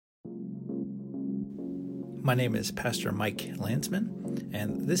My name is Pastor Mike Landsman,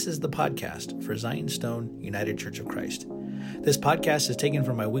 and this is the podcast for Zion Stone United Church of Christ. This podcast is taken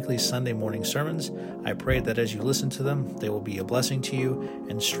from my weekly Sunday morning sermons. I pray that as you listen to them, they will be a blessing to you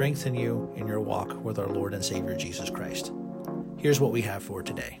and strengthen you in your walk with our Lord and Savior Jesus Christ. Here's what we have for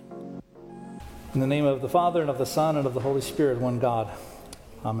today. In the name of the Father, and of the Son, and of the Holy Spirit, one God.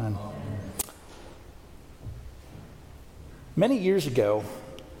 Amen. Many years ago,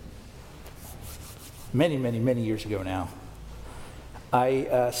 many years ago now,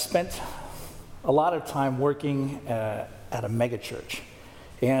 I spent a lot of time working at a mega church.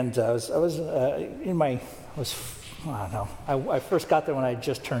 And I first got there when I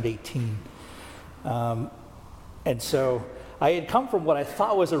just turned 18. And so I had come from what I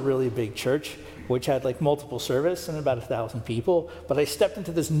thought was a really big church, which had like multiple service and about 1,000 people. But I stepped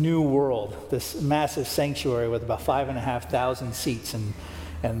into this new world, this massive sanctuary with about 5,500 seats, and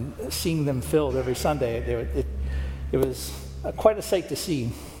seeing them filled every Sunday, it was quite a sight to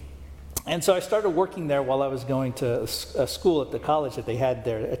see. And so I started working there while I was going to a school at the college that they had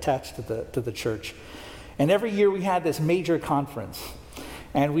there attached to the church. And every year we had this major conference,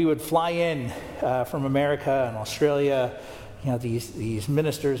 and we would fly in from America and Australia, these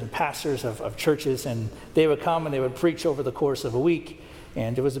ministers and pastors of churches, and they would come and they would preach over the course of a week.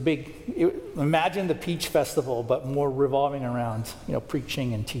 And it was imagine the Peach Festival, but more revolving around,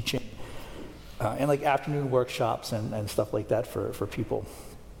 preaching and teaching, and like afternoon workshops and stuff like that for people,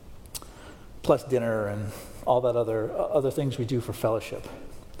 plus dinner and all that other things we do for fellowship.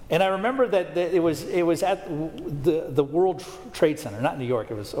 And I remember that it was at the World Trade Center, not New York,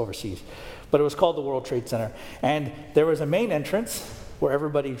 it was overseas, but it was called the World Trade Center. And there was a main entrance where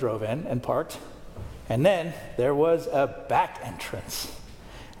everybody drove in and parked, and then there was a back entrance.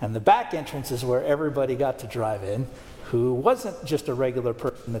 And the back entrance is where everybody got to drive in who wasn't just a regular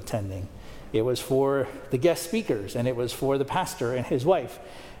person attending. It was for the guest speakers, and it was for the pastor and his wife.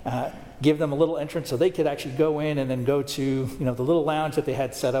 Give them a little entrance so they could actually go in and then go to the little lounge that they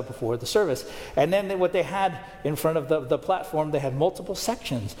had set up before the service. And then what they had in front of the platform, they had multiple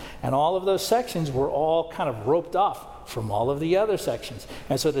sections. And all of those sections were all kind of roped off from all of the other sections.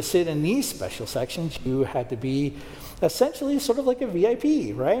 And so to sit in these special sections, you had to be essentially sort of like a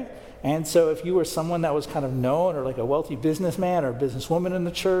VIP, right? And so if you were someone that was kind of known, or like a wealthy businessman or businesswoman in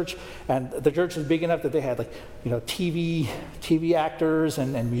the church, and the church was big enough that they had TV actors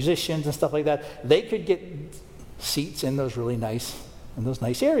and musicians and stuff like that, they could get seats in those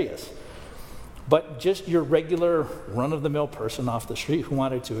nice areas. But just your regular run-of-the-mill person off the street who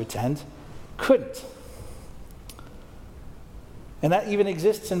wanted to attend couldn't. And that even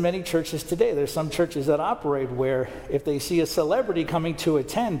exists in many churches today. There's some churches that operate where if they see a celebrity coming to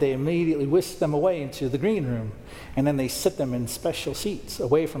attend, they immediately whisk them away into the green room. And then they sit them in special seats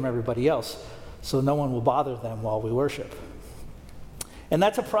away from everybody else so no one will bother them while we worship. And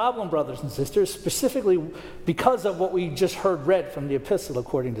that's a problem, brothers and sisters, specifically because of what we just heard read from the epistle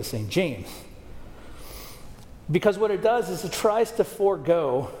according to St. James. Because what it does is it tries to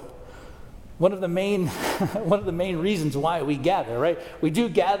forego one of the main reasons why we gather, right? We do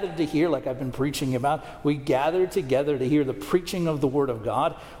gather to hear, like I've been preaching about. We gather together to hear the preaching of the Word of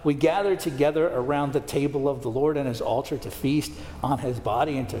God. We gather together around the table of the Lord and His altar to feast on His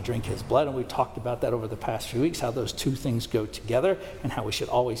body and to drink His blood. And we talked about that over the past few weeks, how those two things go together and how we should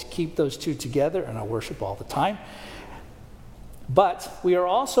always keep those two together in our worship all the time. But we are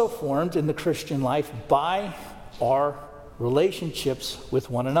also formed in the Christian life by our relationships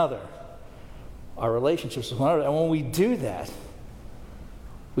with one another. Our relationships with one another. And when we do that,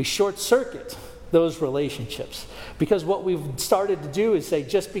 we short circuit those relationships. Because what we've started to do is say,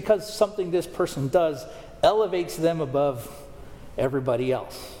 just because something this person does elevates them above everybody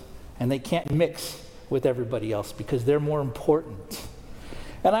else. And they can't mix with everybody else because they're more important.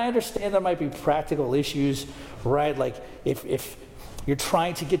 And I understand there might be practical issues, right? Like if you're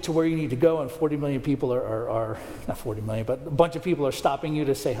trying to get to where you need to go and 40 million people are not 40 million, but a bunch of people are stopping you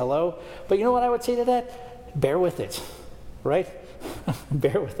to say hello. But you know what I would say to that? Bear with it, right?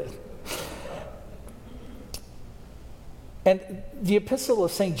 Bear with it. And the epistle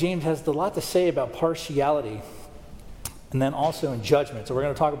of St. James has a lot to say about partiality and then also in judgment. So we're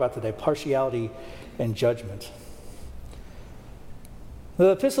going to talk about today partiality and judgment.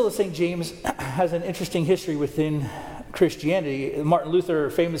 The epistle of St. James has an interesting history within Christianity. Martin Luther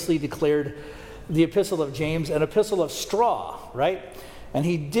famously declared the epistle of James an epistle of straw, right? And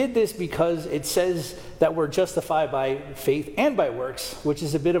he did this because it says that we're justified by faith and by works, which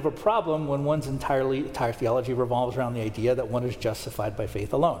is a bit of a problem when one's entire theology revolves around the idea that one is justified by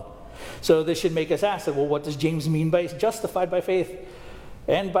faith alone. So this should make us ask, well, what does James mean by justified by faith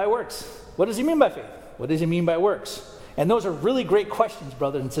and by works? What does he mean by faith? What does he mean by works? And those are really great questions,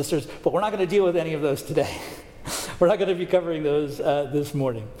 brothers and sisters, but we're not going to deal with any of those today. We're not going to be covering those this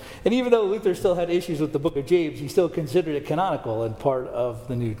morning. And even though Luther still had issues with the book of James, he still considered it canonical and part of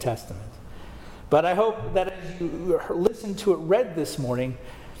the New Testament. But I hope that as you listen to it read this morning,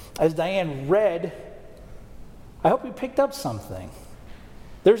 as Diane read, I hope you picked up something.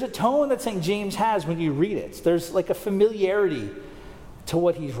 There's a tone that St. James has when you read it. There's like a familiarity to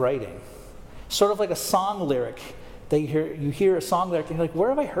what he's writing. Sort of like a song lyric. You hear a song lyric and you're like, where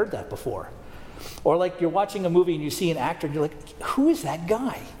have I heard that before? Or like you're watching a movie and you see an actor and you're like, who is that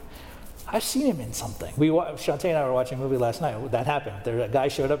guy? I've seen him in something. Shantae and I were watching a movie last night. That happened. A guy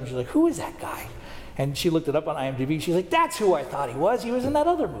showed up and she's like, who is that guy? And she looked it up on IMDb. She's like, that's who I thought he was. He was in that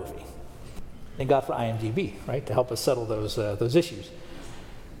other movie. Thank God for IMDb, right, to help us settle those issues.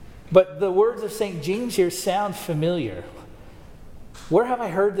 But the words of St. James here sound familiar. Where have I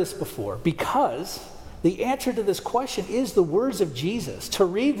heard this before? Because the answer to this question is the words of Jesus. To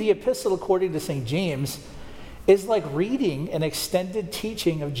read the epistle according to St. James is like reading an extended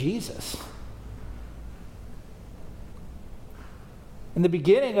teaching of Jesus. In the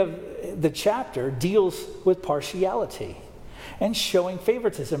beginning of the chapter deals with partiality and showing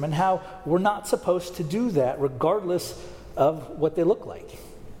favoritism and how we're not supposed to do that regardless of what they look like.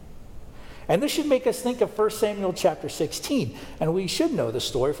 And this should make us think of 1 Samuel chapter 16. And we should know the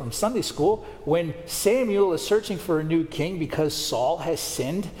story from Sunday school when Samuel is searching for a new king because Saul has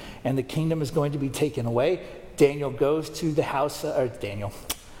sinned and the kingdom is going to be taken away. Samuel goes to the house of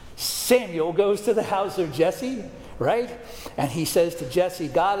Jesse, right? And he says to Jesse,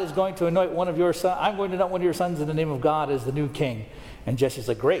 God is going to anoint one of your sons. I'm going to anoint one of your sons in the name of God as the new king. And Jesse's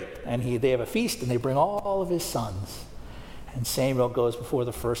like, great. And they have a feast and they bring all of his sons. And Samuel goes before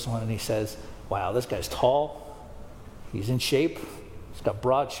the first one and he says, wow, this guy's tall. He's in shape. He's got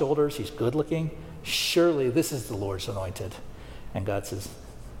broad shoulders. He's good looking. Surely this is the Lord's anointed. And God says,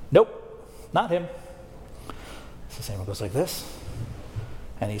 nope, not him. So Samuel goes like this.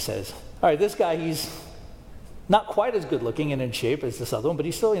 And he says, all right, this guy, he's not quite as good looking and in shape as this other one, but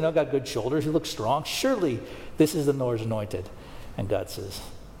he's still, got good shoulders. He looks strong. Surely this is the Lord's anointed. And God says,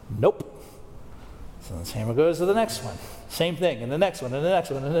 nope. So then Samuel goes to the next one. Same thing, and the next one, and the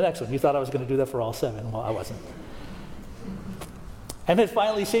next one, and the next one. You thought I was going to do that for all 7. Well, I wasn't. And then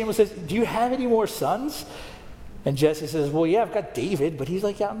finally Samuel says, do you have any more sons? And Jesse says, well, yeah, I've got David, but he's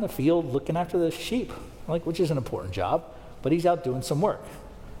like out in the field looking after the sheep, which is an important job, but he's out doing some work.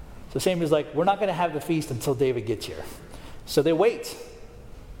 So Samuel's like, we're not going to have the feast until David gets here. So they wait,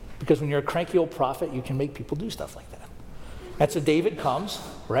 because when you're a cranky old prophet, you can make people do stuff like that. And so David comes,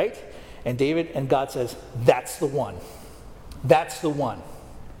 right? And God says, that's the one. That's the one.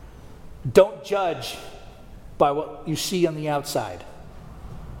 Don't judge by what you see on the outside.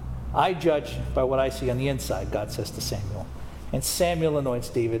 I judge by what I see on the inside, God says to Samuel. And Samuel anoints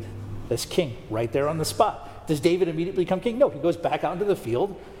David as king right there on the spot. Does David immediately become king? No, he goes back out into the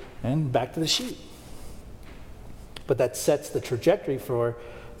field and back to the sheep. But that sets the trajectory for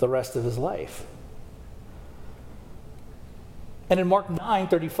the rest of his life. And in Mark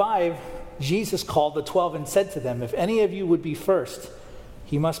 9:35, Jesus called the 12 and said to them, if any of you would be first,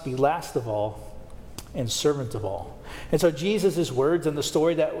 he must be last of all and servant of all. And so Jesus' words and the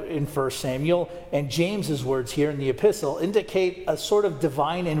story that in 1 Samuel and James's words here in the epistle indicate a sort of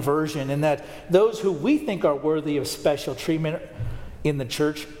divine inversion in that those who we think are worthy of special treatment in the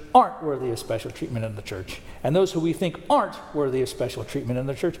church aren't worthy of special treatment in the church. And those who we think aren't worthy of special treatment in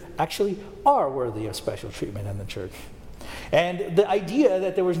the church actually are worthy of special treatment in the church. And the idea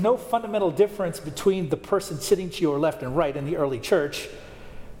that there was no fundamental difference between the person sitting to your left and right in the early church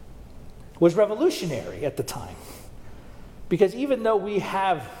was revolutionary at the time. Because even though we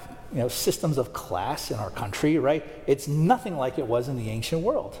have systems of class in our country, right, it's nothing like it was in the ancient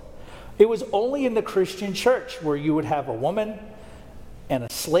world. It was only in the Christian church where you would have a woman and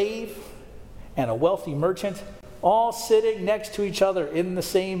a slave and a wealthy merchant all sitting next to each other in the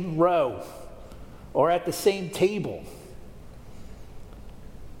same row or at the same table,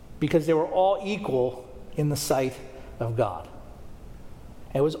 because they were all equal in the sight of God.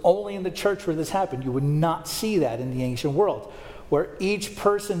 And it was only in the church where this happened. You would not see that in the ancient world, where each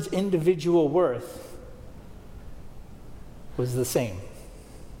person's individual worth was the same.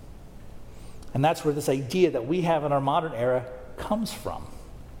 And that's where this idea that we have in our modern era comes from.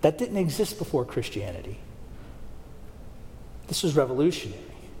 That didn't exist before Christianity. This was revolutionary.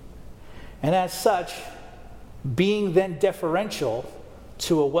 And as such, being then deferential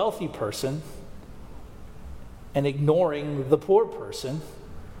to a wealthy person and ignoring the poor person,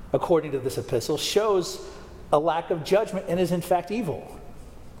 according to this epistle, shows a lack of judgment and is in fact evil.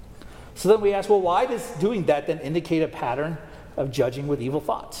 So then we ask, well, why does doing that then indicate a pattern of judging with evil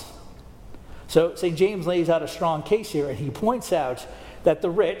thoughts? So St. James lays out a strong case here, and he points out that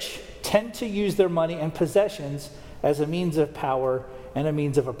the rich tend to use their money and possessions as a means of power and a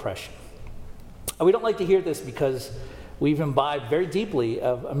means of oppression. And we don't like to hear this because we've imbibed very deeply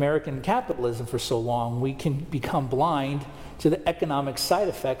of American capitalism for so long, we can become blind to the economic side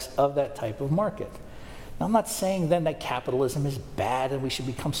effects of that type of market. Now, I'm not saying then that capitalism is bad and we should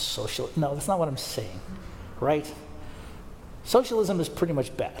become social. No, that's not what I'm saying, right? Socialism is pretty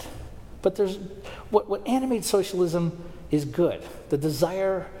much bad. But there's what animates socialism is good. The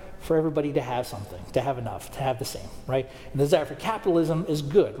desire for everybody to have something, to have enough, to have the same, right? And the desire for capitalism is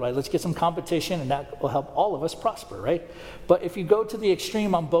good, right? Let's get some competition and that will help all of us prosper, right? But if you go to the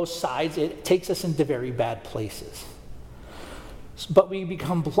extreme on both sides, it takes us into very bad places. But we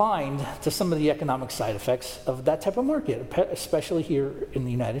become blind to some of the economic side effects of that type of market, especially here in the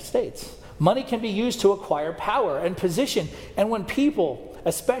United States. Money can be used to acquire power and position, and when people,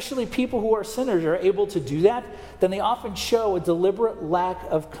 especially people who are sinners, are able to do that, then they often show a deliberate lack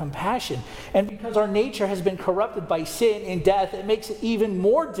of compassion. And because our nature has been corrupted by sin and death, it makes it even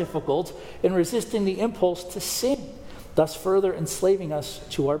more difficult in resisting the impulse to sin, thus further enslaving us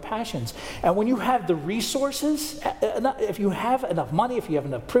to our passions. And when you have the resources, if you have enough money, if you have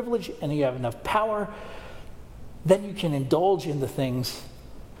enough privilege, and you have enough power, then you can indulge in the things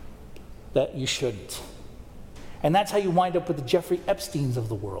that you shouldn't. And that's how you wind up with the Jeffrey Epsteins of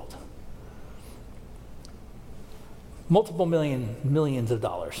the world. Multiple millions of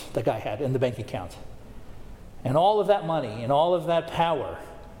dollars that guy had in the bank account. And all of that money and all of that power,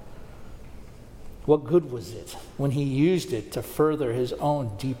 what good was it when he used it to further his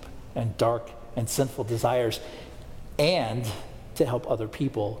own deep and dark and sinful desires and to help other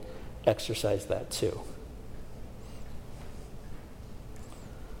people exercise that too?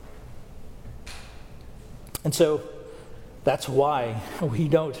 And so that's why we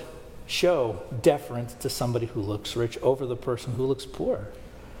don't show deference to somebody who looks rich over the person who looks poor.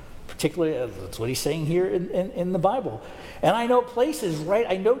 Particularly, that's what he's saying here in the Bible. And I know places, right?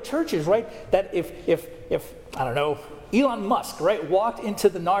 I know churches, right? That if I don't know, Elon Musk, right, walked into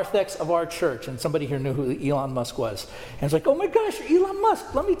the narthex of our church, and somebody here knew who Elon Musk was. And it's like, oh my gosh, you're Elon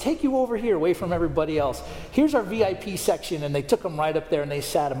Musk. Let me take you over here, away from everybody else. Here's our VIP section. And they took him right up there, and they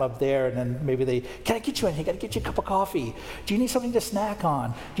sat him up there. And then maybe can I get you anything? Got to get you a cup of coffee. Do you need something to snack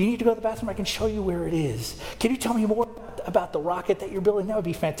on? Do you need to go to the bathroom? I can show you where it is. Can you tell me more about the rocket that you're building? That would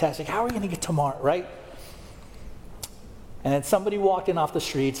be fantastic. How are you going to get to Mars, right? And then somebody walked in off the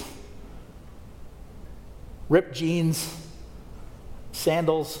street, ripped jeans,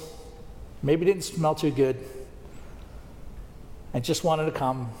 sandals, maybe didn't smell too good, and just wanted to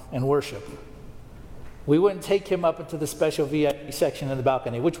come and worship. We wouldn't take him up into the special VIP section in the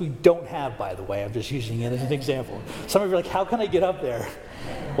balcony, which we don't have, by the way. I'm just using it as an example. Some of you are like, how can I get up there?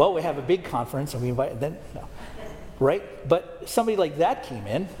 Well, we have a big conference, and we invite them. No. Right? But somebody like that came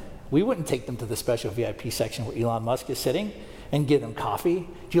in, we wouldn't take them to the special VIP section where Elon Musk is sitting and give them coffee.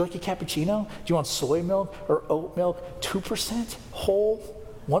 Do you like a cappuccino? Do you want soy milk or oat milk? 2% whole?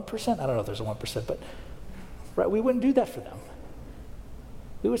 1%? I don't know if there's a 1%, but right, we wouldn't do that for them.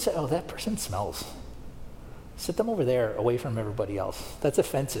 We would say, oh, that person smells. Sit them over there away from everybody else. That's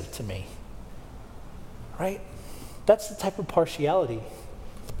offensive to me. Right? That's the type of partiality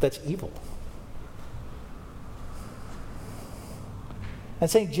that's evil. And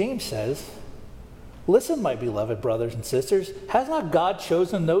St. James says, listen, my beloved brothers and sisters, has not God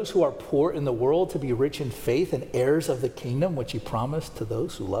chosen those who are poor in the world to be rich in faith and heirs of the kingdom which he promised to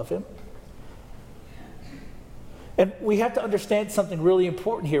those who love him? And we have to understand something really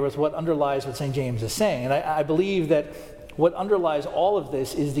important here with what underlies what St. James is saying. And I believe that what underlies all of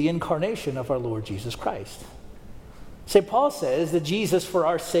this is the incarnation of our Lord Jesus Christ. St. Paul says that Jesus, for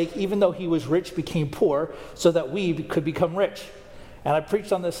our sake, even though he was rich, became poor so that we could become rich. And I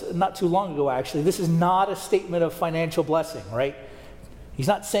preached on this not too long ago, actually. This is not a statement of financial blessing, right? He's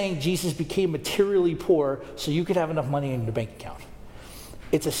not saying Jesus became materially poor so you could have enough money in your bank account.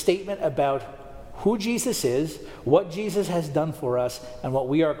 It's a statement about who Jesus is, what Jesus has done for us, and what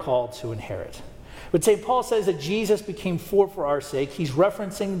we are called to inherit. But St. Paul says that Jesus became poor for our sake. He's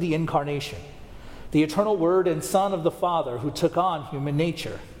referencing the incarnation, the eternal Word and Son of the Father who took on human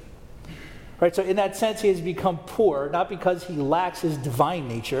nature. Right, so in that sense, he has become poor, not because he lacks his divine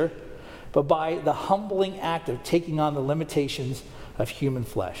nature, but by the humbling act of taking on the limitations of human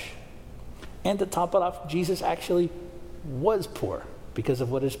flesh. And to top it off, Jesus actually was poor because of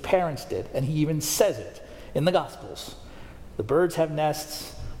what his parents did. And he even says it in the Gospels. The birds have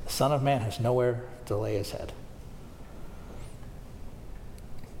nests, the Son of Man has nowhere to lay his head.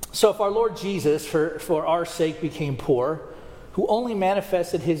 So if our Lord Jesus, for our sake, became poor, who only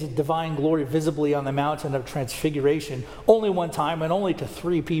manifested his divine glory visibly on the mountain of transfiguration only one time and only to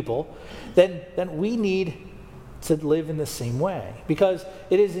 3 people, then we need to live in the same way. Because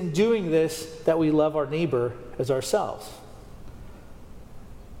it is in doing this that we love our neighbor as ourselves.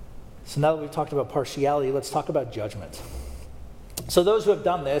 So now that we've talked about partiality, let's talk about judgment. So those who have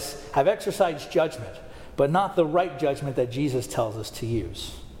done this have exercised judgment, but not the right judgment that Jesus tells us to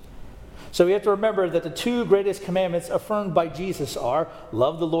use. So we have to remember that the 2 greatest commandments affirmed by Jesus are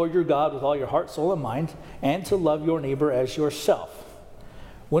love the Lord your God with all your heart, soul, and mind, and to love your neighbor as yourself.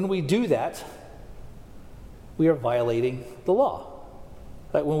 When we do that, we are violating the law.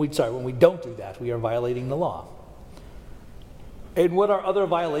 When we don't do that, we are violating the law. And what are other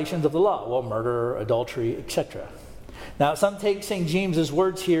violations of the law? Well, murder, adultery, etc. Now, some take St. James's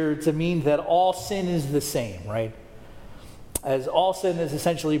words here to mean that all sin is the same, right? As all sin is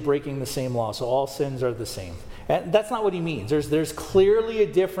essentially breaking the same law, so all sins are the same. And that's not what he means. There's clearly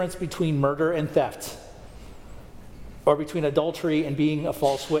a difference between murder and theft, or between adultery and being a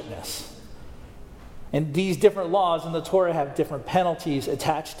false witness. And these different laws in the Torah have different penalties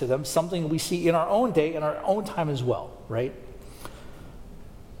attached to them, something we see in our own day, in our own time as well, right?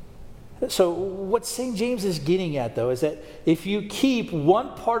 So what St. James is getting at, though, is that if you keep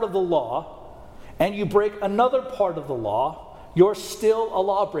one part of the law and you break another part of the law, you're still a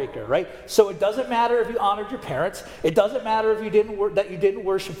lawbreaker, right? So it doesn't matter if you honored your parents. It doesn't matter if you didn't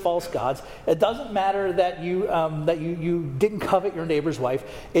worship false gods. It doesn't matter that you didn't covet your neighbor's wife.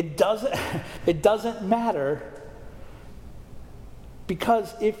 It doesn't matter,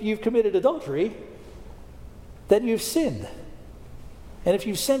 because if you've committed adultery, then you've sinned. And if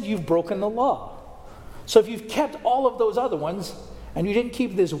you've sinned, you've broken the law. So if you've kept all of those other ones and you didn't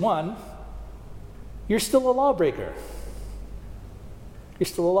keep this one, you're still a lawbreaker. You're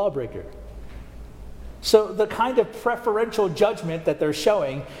still a lawbreaker. So the kind of preferential judgment that they're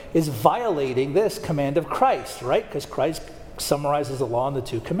showing is violating this command of Christ, right? Because Christ summarizes the law in the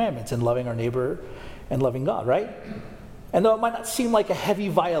 2 commandments, in loving our neighbor and loving God, right? And though it might not seem like a heavy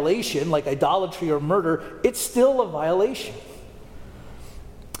violation, like idolatry or murder, it's still a violation.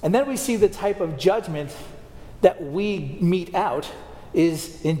 And then we see the type of judgment that we mete out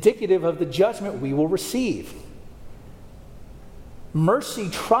is indicative of the judgment we will receive. Mercy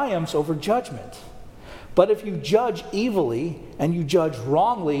triumphs over judgment. But if you judge evilly and you judge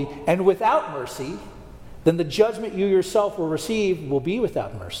wrongly and without mercy, then the judgment you yourself will receive will be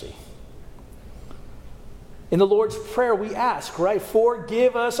without mercy. In the Lord's Prayer, we ask, right,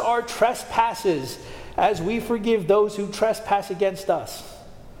 forgive us our trespasses as we forgive those who trespass against us.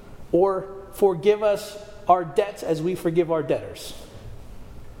 Or forgive us our debts as we forgive our debtors.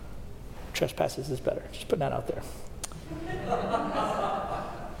 Trespasses is better. Just putting that out there.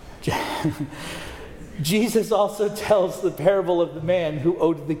 Jesus also tells the parable of the man who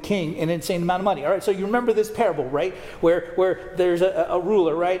owed the king an insane amount of money. All right, so you remember this parable, right? Where there's a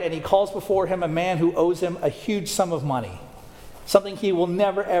ruler, right? And he calls before him a man who owes him a huge sum of money. Something he will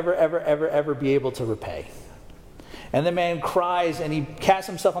never, ever, ever, ever, ever be able to repay. And the man cries and he casts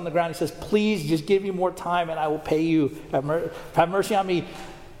himself on the ground. He says, please just give me more time and I will pay you. Have mercy on me.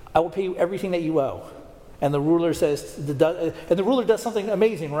 I will pay you everything that you owe. And the ruler says, and the ruler does something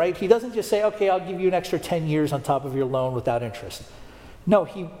amazing, right? He doesn't just say, okay, I'll give you an extra 10 years on top of your loan without interest. No,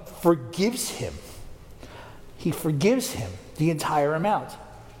 he forgives him. He forgives him the entire amount.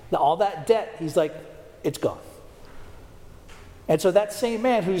 All that debt, he's like, it's gone. And so that same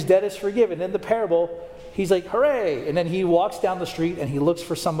man whose debt is forgiven, in the parable, he's like, hooray! And then he walks down the street and he looks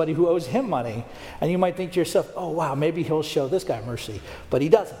for somebody who owes him money. And you might think to yourself, oh wow, maybe he'll show this guy mercy. But he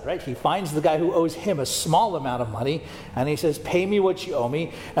doesn't, right? He finds the guy who owes him a small amount of money and he says, pay me what you owe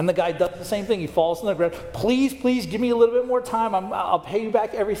me. And the guy does the same thing. He falls on the ground. Please give me a little bit more time. I'll pay you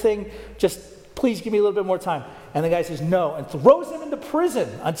back everything. Just please give me a little bit more time. And the guy says no and throws him into prison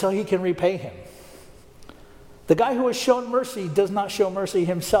until he can repay him. The guy who has shown mercy does not show mercy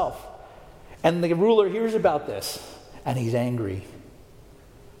himself. And the ruler hears about this, and he's angry.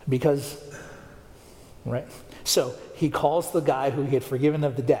 Because, right? So he calls the guy who he had forgiven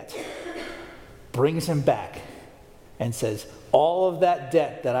of the debt, brings him back, and says, all of that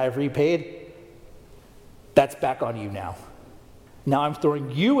debt that I've repaid, that's back on you now. Now I'm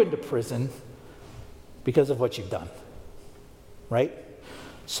throwing you into prison because of what you've done. Right?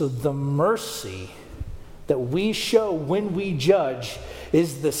 So the mercy that we show when we judge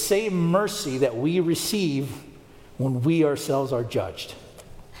is the same mercy that we receive when we ourselves are judged.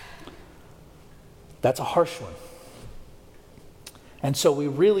 That's a harsh one. And so we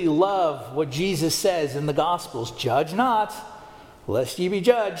really love what Jesus says in the Gospels. Judge not, lest ye be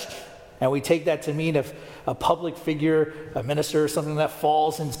judged. And we take that to mean if a public figure, a minister or something that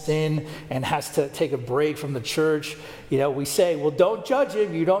falls in sin and has to take a break from the church, we say, well, don't judge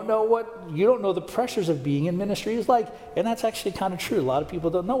him. You don't know the pressures of being in ministry is like. And that's actually kind of true. A lot of people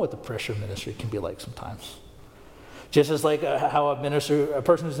don't know what the pressure of ministry can be like sometimes. Just as like how a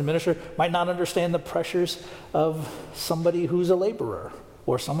person who's a minister might not understand the pressures of somebody who's a laborer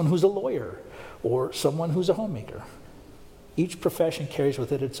or someone who's a lawyer or someone who's a homemaker. Each profession carries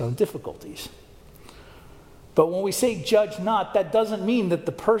with it its own difficulties. But when we say judge not, that doesn't mean that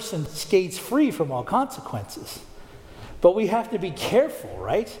the person skates free from all consequences. But we have to be careful,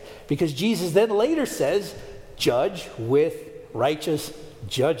 right? Because Jesus then later says, judge with righteous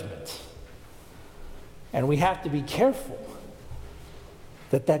judgment. And we have to be careful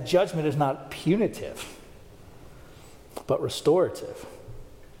that judgment is not punitive, but restorative.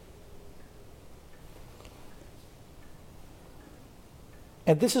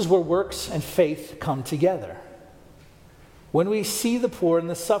 And this is where works and faith come together. When we see the poor and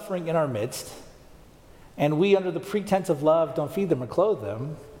the suffering in our midst, and we, under the pretense of love, don't feed them or clothe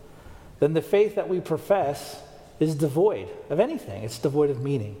them, then the faith that we profess is devoid of anything. It's devoid of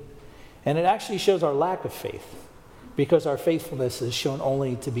meaning. And it actually shows our lack of faith, because our faithfulness is shown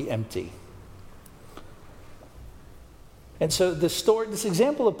only to be empty. And so this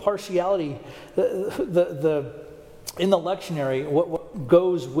example of partiality, in the lectionary, what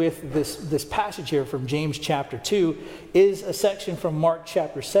goes with this passage here from James chapter 2 is a section from Mark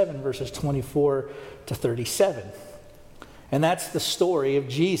chapter 7, verses 24 to 37. And that's the story of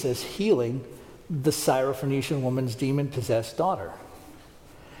Jesus healing the Syrophoenician woman's demon-possessed daughter.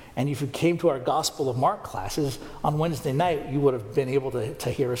 And if you came to our Gospel of Mark classes on Wednesday night, you would have been able to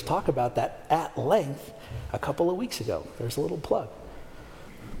hear us talk about that at length a couple of weeks ago. There's a little plug.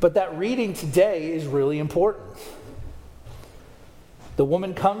 But that reading today is really important. The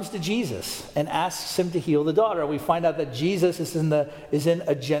woman comes to Jesus and asks him to heal the daughter. We find out that Jesus is in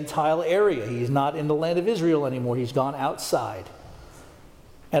a Gentile area. He's not in the land of Israel anymore. He's gone outside.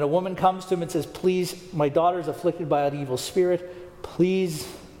 And a woman comes to him and says, please, my daughter is afflicted by an evil spirit. Please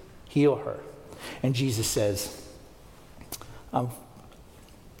heal her. And Jesus says, I'm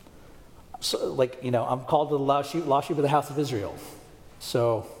called to the lost sheep of the house of Israel.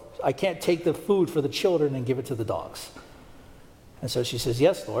 So I can't take the food for the children and give it to the dogs. And so she says,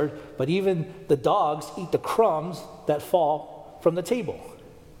 yes, Lord, but even the dogs eat the crumbs that fall from the table.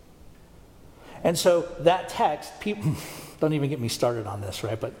 And so that text, people, don't even get me started on this,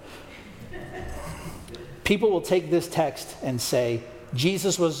 right? But people will take this text and say,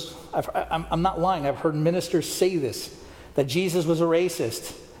 Jesus was, I'm not lying, I've heard ministers say this, that Jesus was a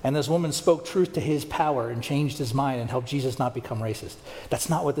racist, and this woman spoke truth to his power and changed his mind and helped Jesus not become racist. That's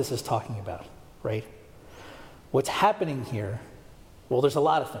not what this is talking about, right? What's happening here, well, there's a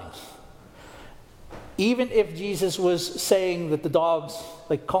lot of things. Even if Jesus was saying that the dogs,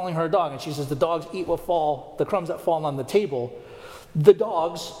 like calling her a dog, and she says the dogs eat the crumbs that fall on the table, the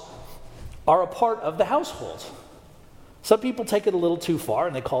dogs are a part of the household. Some people take it a little too far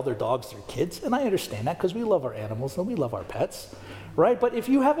and they call their dogs their kids, and I understand that because we love our animals and we love our pets, right? But if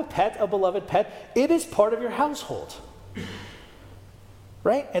you have a pet, a beloved pet, it is part of your household,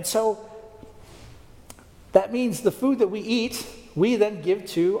 right? And so that means the food that we eat, we then give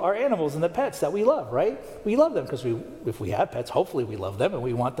to our animals and the pets that we love, right? We love them because if we have pets, hopefully we love them and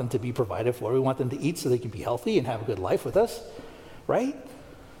we want them to be provided for. We want them to eat so they can be healthy and have a good life with us, right?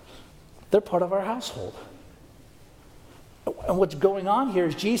 They're part of our household. And what's going on here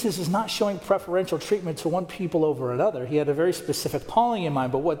is Jesus is not showing preferential treatment to one people over another. He had a very specific calling in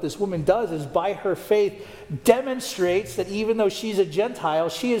mind, but what this woman does is by her faith demonstrates that even though she's a Gentile,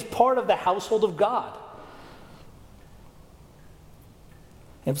 she is part of the household of God.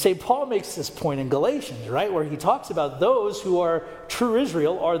 And St. Paul makes this point in Galatians, right, where he talks about those who are true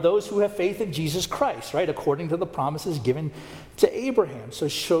Israel are those who have faith in Jesus Christ, right, according to the promises given to Abraham.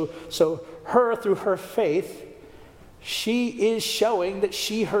 So her, through her faith, she is showing that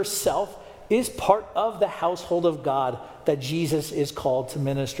she herself is part of the household of God that Jesus is called to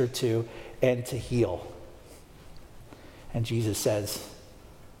minister to and to heal. And Jesus says,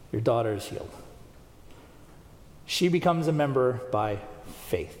 your daughter is healed. She becomes a member by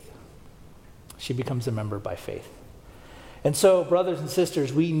faith. She becomes a member by faith. And so, brothers and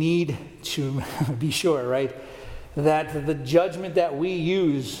sisters, we need to be sure, right, that the judgment that we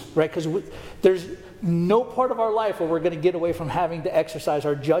use, right, because there's no part of our life where we're going to get away from having to exercise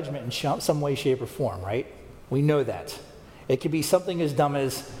our judgment in some way, shape, or form, right? We know that. It could be something as dumb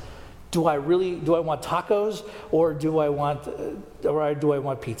as, do I want tacos, or do I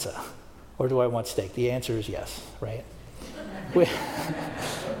want pizza, or do I want steak? The answer is yes, right?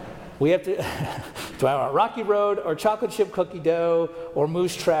 We have to, do I want Rocky Road or chocolate chip cookie dough or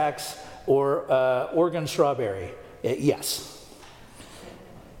moose tracks or Oregon strawberry? Yes.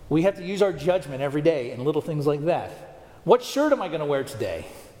 We have to use our judgment every day in little things like that. What shirt am I going to wear today?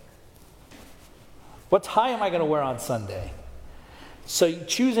 What tie am I going to wear on Sunday? So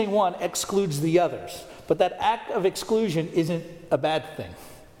choosing one excludes the others. But that act of exclusion isn't a bad thing.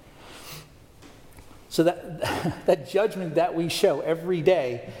 So that judgment that we show every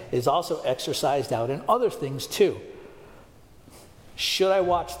day is also exercised out in other things too. Should I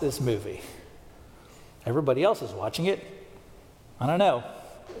watch this movie? Everybody else is watching it. I don't know.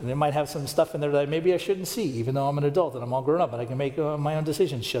 They might have some stuff in there that maybe I shouldn't see, even though I'm an adult and I'm all grown up and I can make my own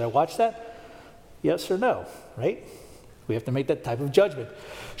decisions. Should I watch that? Yes or no, right? We have to make that type of judgment.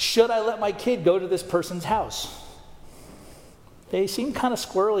 Should I let my kid go to this person's house? They seem kind of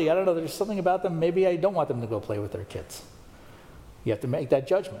squirrely. I don't know. There's something about them. Maybe I don't want them to go play with their kids. You have to make that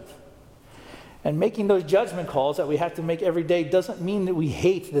judgment. And making those judgment calls that we have to make every day doesn't mean that we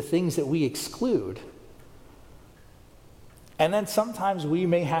hate the things that we exclude. And then sometimes we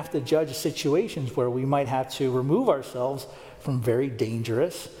may have to judge situations where we might have to remove ourselves from very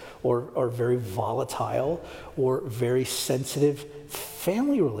dangerous or very volatile or very sensitive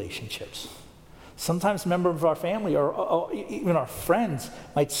family relationships. Sometimes members of our family or even our friends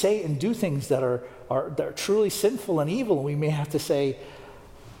might say and do things that are truly sinful and evil, and we may have to say,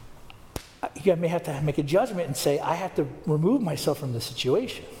 you may have to make a judgment and say, I have to remove myself from the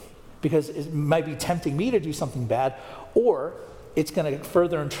situation because it might be tempting me to do something bad, or it's going to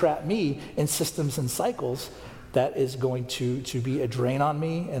further entrap me in systems and cycles that is going to be a drain on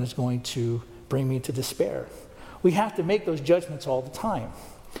me and is going to bring me to despair. We have to make those judgments all the time.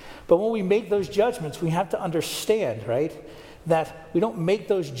 But when we make those judgments, we have to understand, right, that we don't make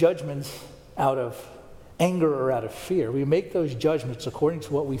those judgments out of anger or out of fear. We make those judgments according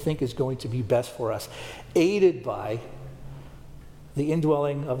to what we think is going to be best for us, aided by the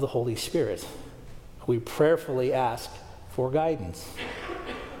indwelling of the Holy Spirit. We prayerfully ask for guidance.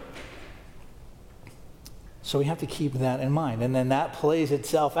 So we have to keep that in mind. And then that plays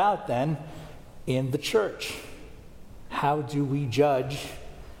itself out then in the church. How do we judge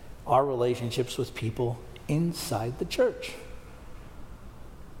our relationships with people inside the church?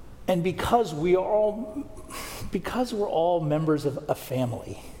 And because we're all members of a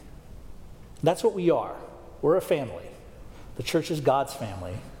family, that's what we are. We're a family. The church is God's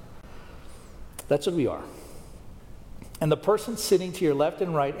family. That's what we are. And the person sitting to your left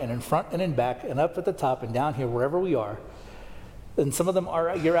and right and in front and in back and up at the top and down here, wherever we are, and some of them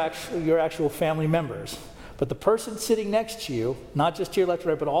are your actual family members. But the person sitting next to you, not just to your left and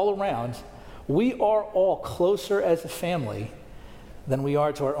right, but all around, we are all closer as a family than we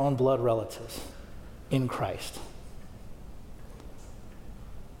are to our own blood relatives in Christ.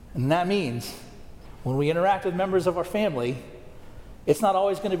 And that means when we interact with members of our family, it's not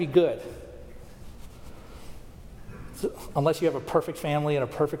always going to be good. Unless you have a perfect family and a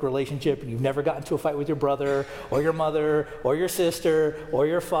perfect relationship and you've never gotten into a fight with your brother or your mother or your sister or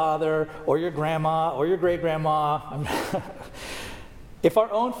your father or your grandma or your great-grandma. If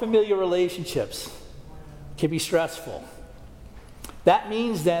our own familial relationships can be stressful, that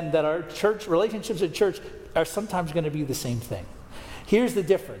means then that our church relationships at church are sometimes going to be the same thing. Here's the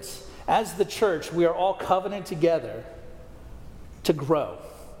difference. As the church, we are all covenanted together to grow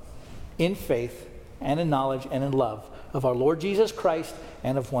in faith and in knowledge and in love of our Lord Jesus Christ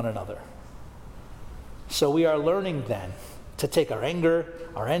and of one another. So we are learning then to take our anger,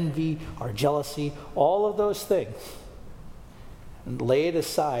 our envy, our jealousy, all of those things, and lay it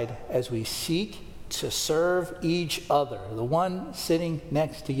aside as we seek to serve each other, the one sitting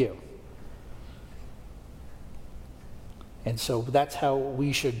next to you. And so that's how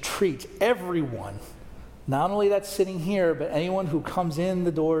we should treat everyone, not only that's sitting here, but anyone who comes in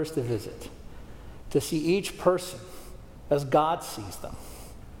the doors to visit, to see each person as God sees them,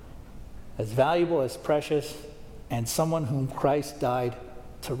 as valuable, as precious, and someone whom Christ died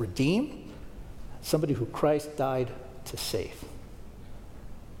to redeem, somebody who Christ died to save.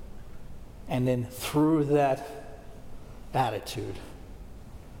 And then through that attitude,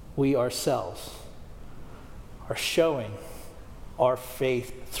 we ourselves are showing our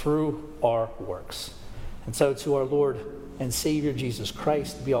faith through our works. And so to our Lord and Savior Jesus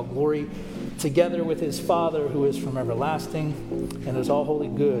Christ be all glory, together with his Father who is from everlasting, and is all holy,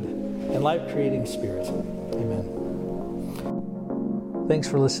 good, and life-creating Spirit. Amen. Thanks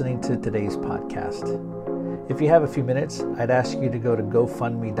for listening to today's podcast. If you have a few minutes, I'd ask you to go to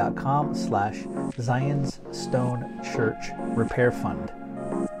gofundme.com/Zion's Stone Church Repair Fund.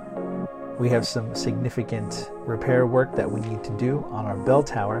 We have some significant repair work that we need to do on our bell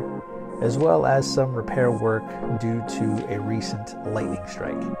tower, as well as some repair work due to a recent lightning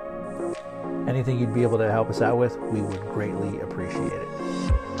strike. Anything you'd be able to help us out with, we would greatly appreciate it.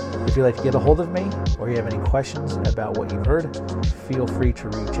 If you'd like to get a hold of me, or you have any questions about what you've heard, feel free to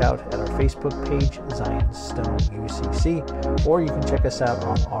reach out at our Facebook page, Zionstone UCC, or you can check us out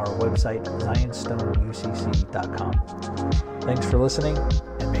on our website, zionstoneucc.com. Thanks for listening,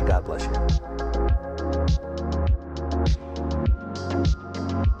 and may God bless you.